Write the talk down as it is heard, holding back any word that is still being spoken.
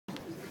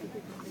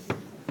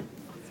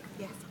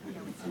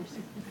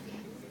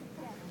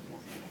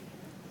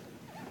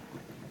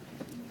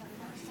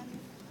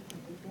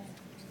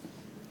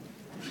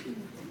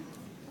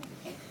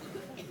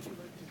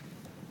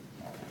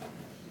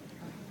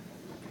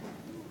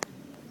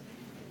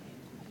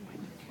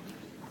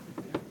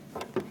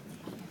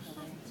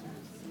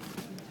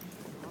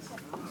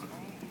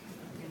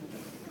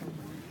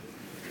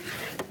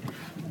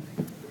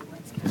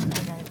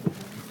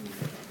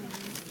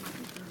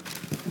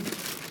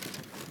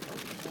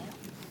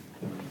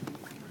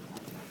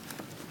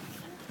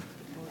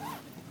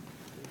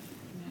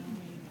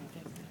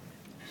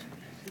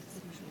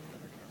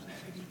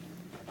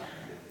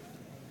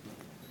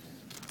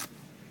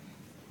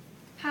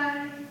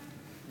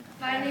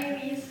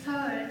name is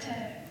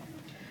Tae.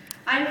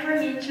 I'm from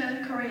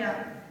Incheon,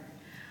 Korea.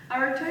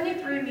 Our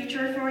 23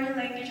 mature foreign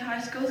language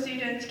high school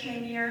students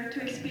came here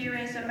to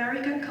experience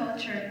American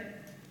culture.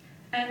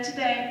 And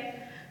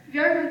today, we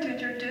are going to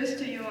introduce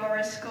to you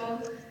our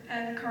school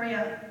and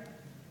Korea.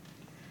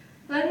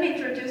 Let me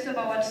introduce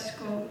about our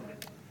school.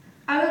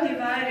 I will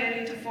divide it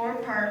into 4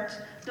 parts: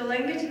 the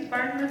language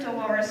department of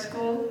our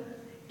school,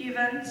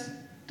 events,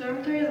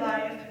 dormitory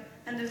life,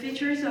 and the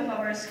features of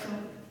our school.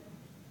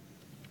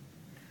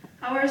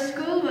 Our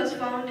school was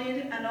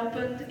founded and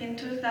opened in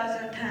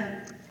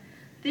 2010.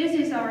 This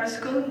is our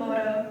school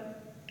motto,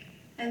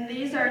 and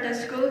these are the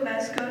school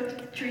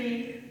mascot,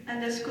 tree,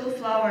 and the school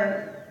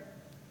flower.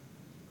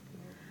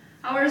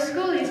 Our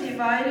school is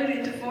divided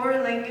into 4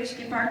 language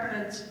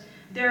departments.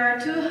 There are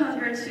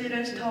 200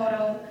 students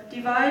total,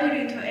 divided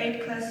into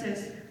 8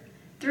 classes,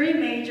 3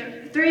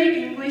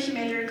 English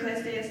major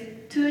classes,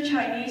 2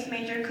 Chinese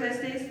major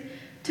classes,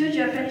 2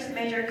 Japanese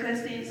major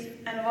classes,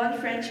 and 1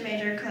 French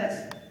major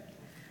class.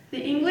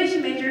 The English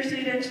major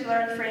students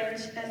learn French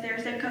as their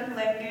second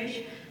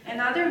language, and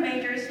other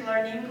majors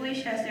learn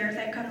English as their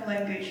second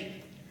language.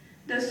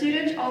 The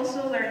students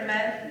also learn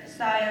math,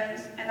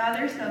 science, and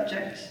other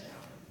subjects.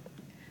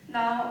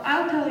 Now,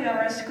 I'll tell you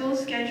our school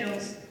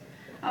schedules.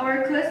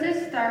 Our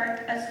classes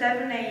start at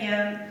 7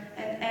 a.m.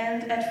 and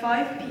end at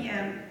 5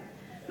 p.m.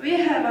 We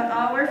have an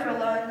hour for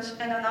lunch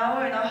and an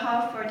hour and a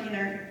half for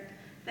dinner.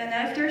 Then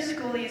after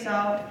school is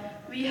out,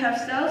 we have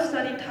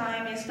self-study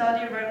time in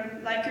study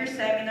room like your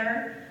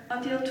seminar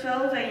until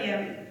 12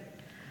 a.m.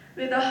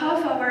 with a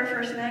half hour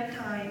for snack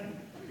time.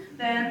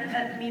 Then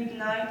at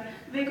midnight,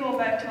 we go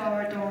back to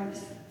our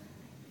dorms.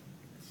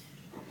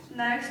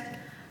 Next,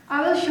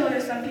 I will show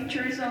you some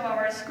pictures of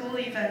our school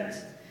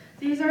events.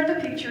 These are the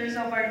pictures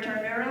of our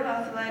intramural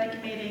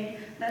athletic meeting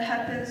that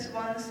happens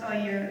once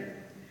a year.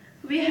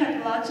 We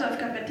had lots of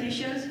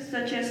competitions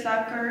such as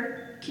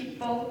soccer,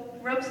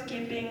 kickball, rope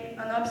skipping,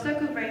 an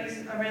obstacle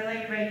race, a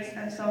relay race,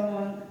 and so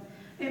on.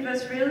 It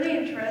was really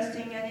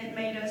interesting and it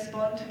made us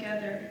bond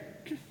together.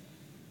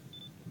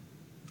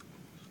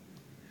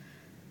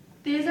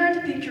 These are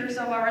the pictures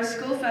of our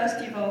school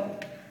festival.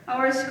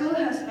 Our school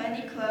has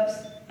many clubs,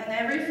 and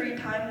every free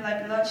time,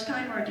 like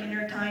lunchtime or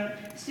dinner time,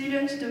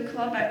 students do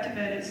club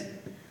activities.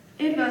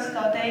 It was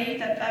the day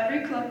that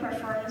every club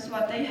performs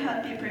what they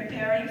had been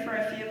preparing for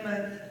a few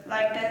months,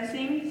 like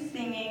dancing,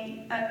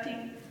 singing,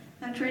 acting,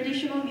 and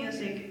traditional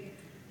music.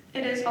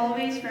 It is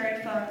always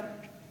very fun.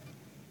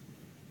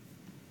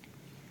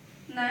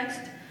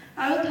 Next,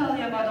 I will tell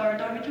you about our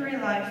dormitory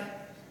life.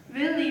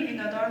 We live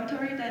in a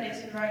dormitory that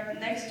is right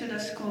next to the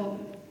school.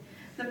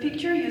 The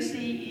picture you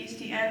see is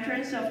the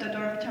entrance of the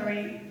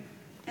dormitory.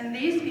 And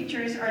these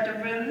pictures are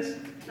the rooms,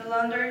 the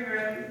laundry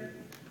room,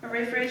 a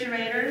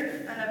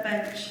refrigerator, and a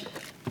bench.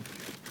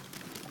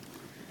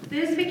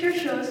 This picture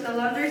shows the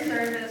laundry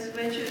service,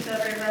 which is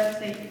every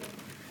Wednesday.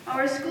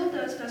 Our school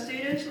does the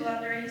students'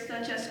 laundry,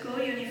 such as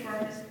school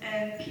uniforms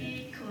and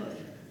PE clothes.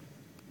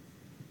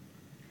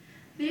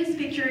 This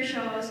picture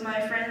shows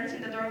my friends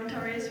in the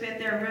dormitories with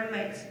their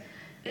roommates.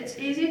 It's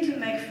easy to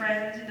make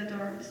friends in the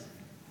dorms.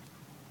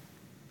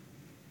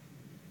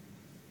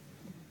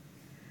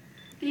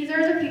 These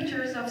are the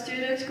pictures of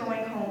students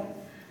going home.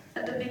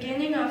 At the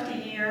beginning of the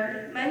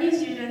year, many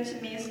students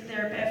missed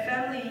their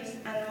families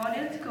and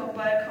wanted to go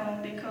back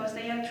home because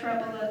they had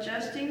trouble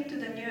adjusting to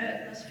the new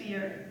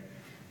atmosphere.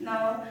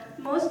 Now,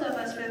 most of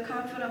us feel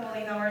comfortable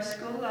in our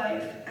school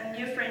life and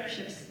new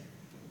friendships.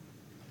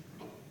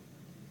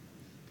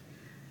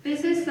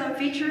 This is some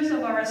features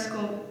of our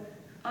school.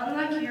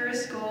 Unlike your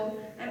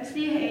school,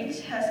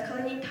 MCH has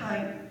cleaning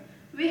time.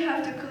 We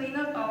have to clean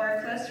up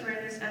our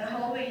classrooms and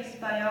hallways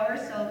by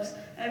ourselves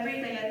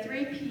every day at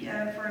 3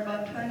 p.m. for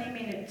about 20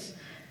 minutes,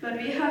 but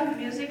we have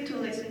music to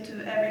listen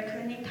to every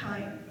cleaning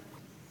time.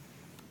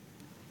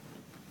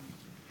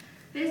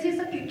 This is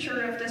a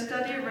picture of the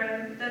study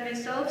room that we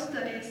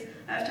self-studies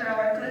after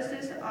our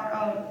classes are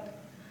out.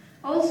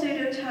 All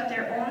students have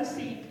their own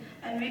seat,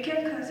 and we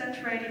can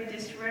concentrate in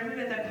this room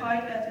with a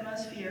quiet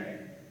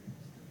atmosphere.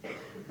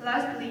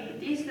 Lastly,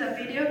 this is a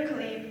video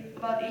clip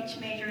about each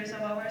majors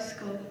of our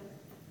school.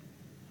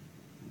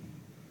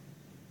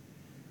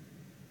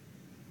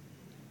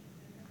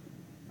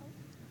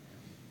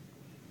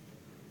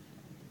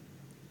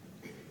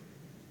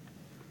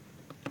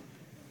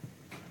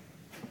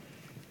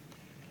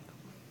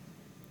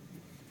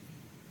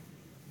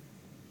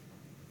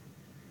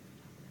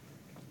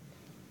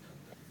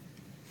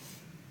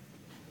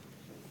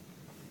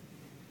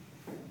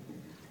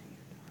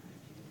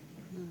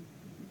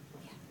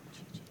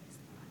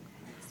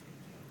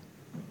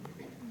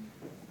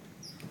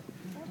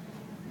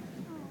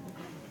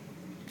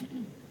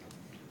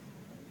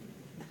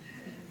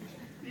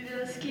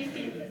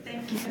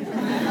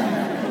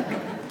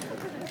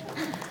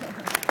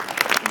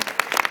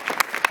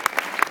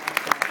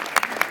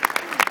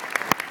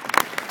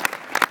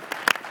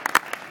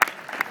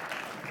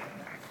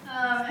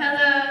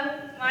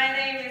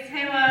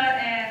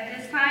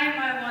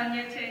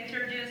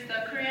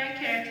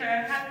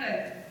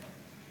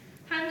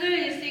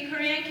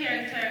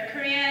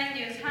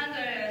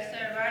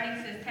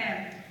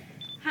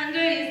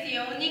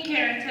 unique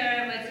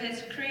character with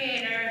its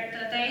creator,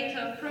 the date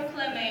of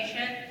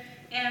proclamation,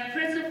 and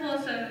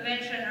principles of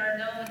invention are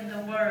known in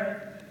the world.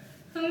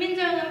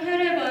 훈민정음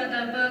해례본,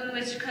 the book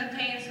which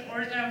contains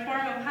original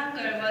form of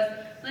Hangul, was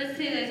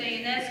listed as a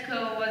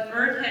UNESCO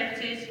World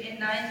Heritage in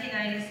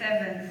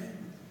 1997.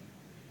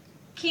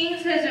 King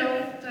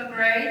Sejong the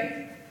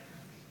Great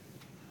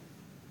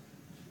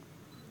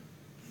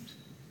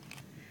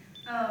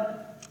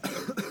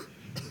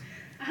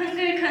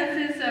Hangul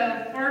consists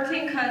of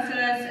 14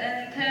 consonants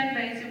and 10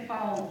 basic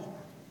vowels.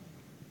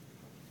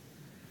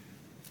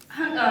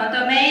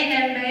 The main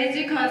and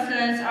basic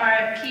consonants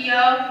are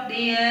kiyeok,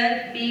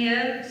 liyeon,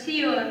 miyum,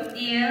 siyeon,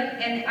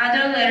 iyeon, and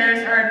other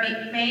letters are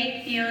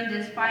made beyond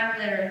these 5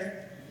 letters.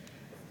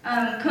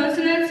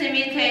 Consonants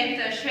imitate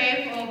the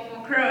shape of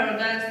vocal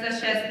organs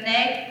such as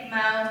neck,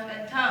 mouth,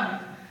 and tongue.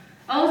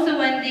 Also,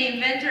 when the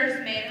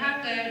inventors made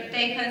Hangul,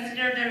 they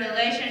considered the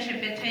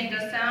relationship between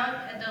the sound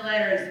and the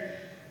letters.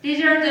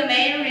 These are the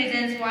main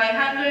reasons why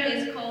Hangul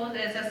is called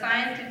as a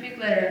scientific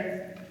letter.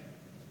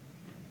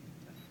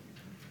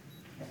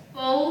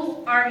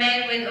 Vowels are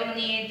made with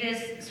only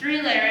these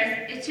 3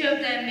 letters. Each of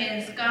them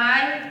means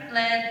sky,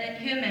 land, and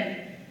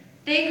human.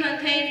 They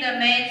contain the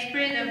main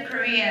spirit of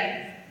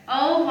Korea.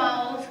 All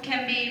vowels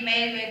can be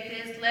made with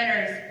these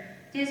letters.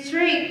 These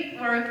 3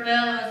 work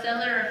well on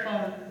cellular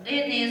phone.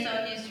 It needs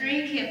only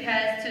 3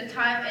 keypads to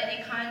type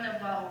any kind of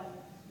vowel.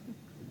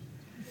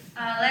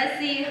 Let's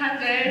see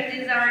Hangul.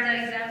 These are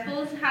the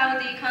examples how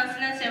the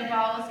consonants and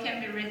vowels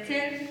can be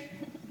written.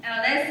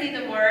 Let's see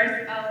the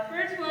words.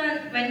 First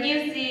one, when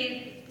you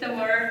see the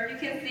word, you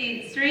can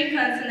see 3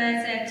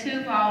 consonants and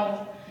 2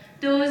 vowels.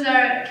 Those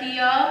are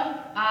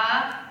kiyeok,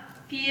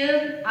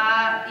 bium,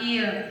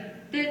 iyeon.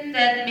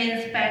 That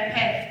means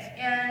backpack.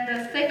 And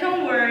the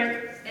second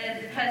word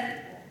has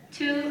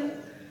 2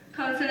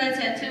 consonants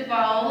and 2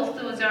 vowels.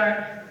 Those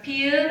are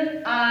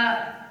bium,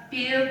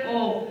 bium,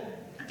 o.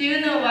 Do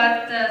you know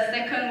what the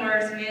second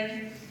word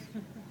means?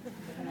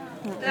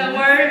 The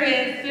word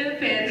means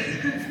stupid.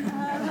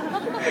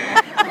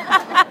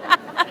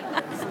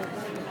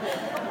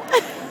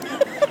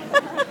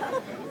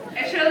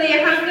 Actually,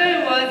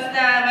 Hangul was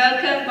not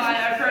welcomed by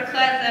upper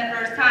class at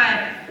first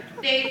time.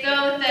 They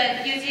thought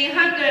that using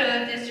Hangul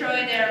would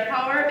destroy their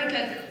power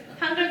because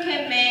Hangul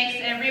can make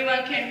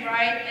everyone can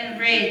write and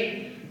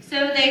read.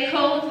 So they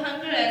called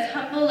Hangul as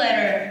humble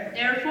letter.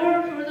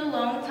 Therefore, for the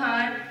long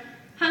time,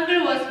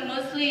 Hangul was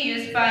mostly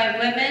used by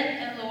women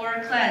and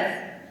lower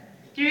class.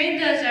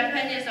 During the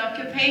Japanese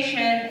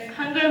occupation,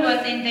 Hangul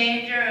was in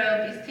danger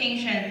of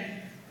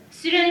extinction.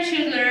 Students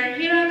should learn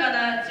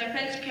hiragana,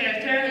 Japanese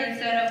character,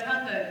 instead of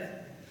Hangul.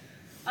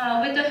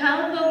 With the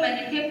help of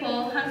many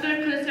people,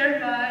 Hangul could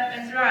survive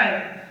and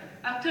thrive.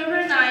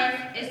 October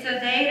 9th is the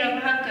date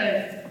of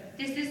Hangul.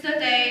 This is the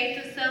day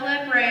to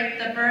celebrate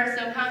the birth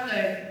of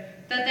Hangul.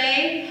 The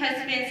day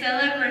has been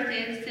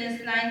celebrated since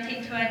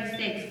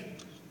 1926.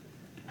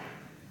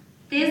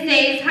 These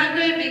days,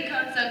 Hangul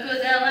becomes a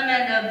good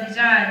element of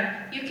design.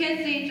 You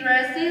can see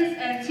dresses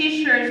and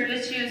t-shirts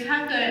which use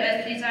Hangul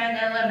as design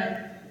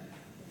element.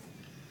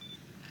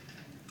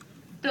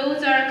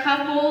 Those are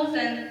couples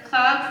and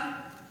clocks.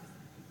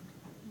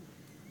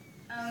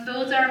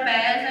 Those are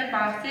bags and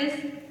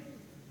boxes.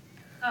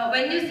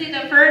 When you see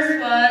the first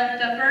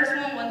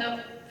one won the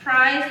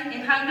prize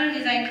in Hangul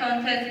design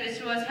contest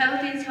which was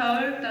held in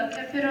Seoul, the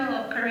capital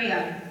of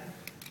Korea.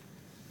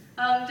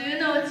 Do you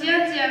know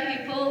Jia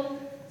people?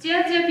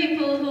 Jia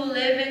people who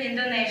live in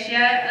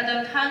Indonesia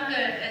adopt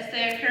Hangul as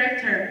their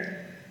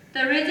character.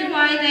 The reason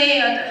why they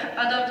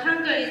adopt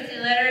Hangul is the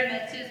letter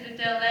matches with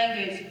their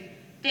language.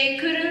 They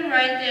couldn't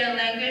write their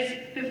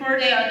language before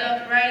they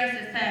adopt writing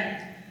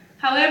system.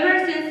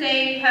 However, since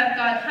they have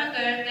got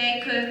Hangul,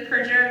 they could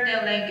preserve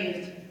their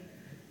language.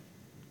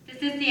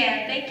 This is the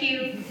end. Thank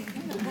you.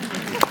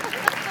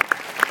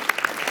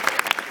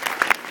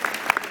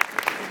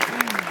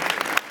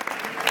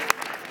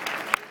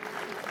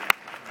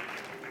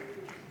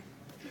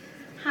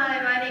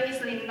 Hi, my name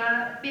is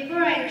Linda.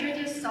 Before I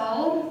introduce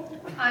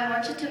Seoul, I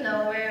want you to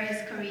know where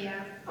is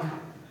Korea.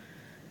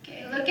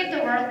 Okay, look at the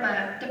world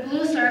map. The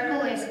blue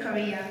circle is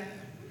Korea.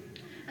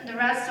 And the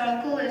red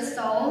circle is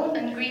Seoul,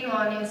 and green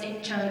one is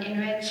Incheon, in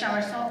which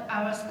our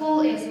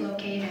school is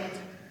located.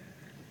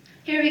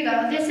 Here we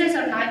go. This is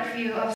a night view of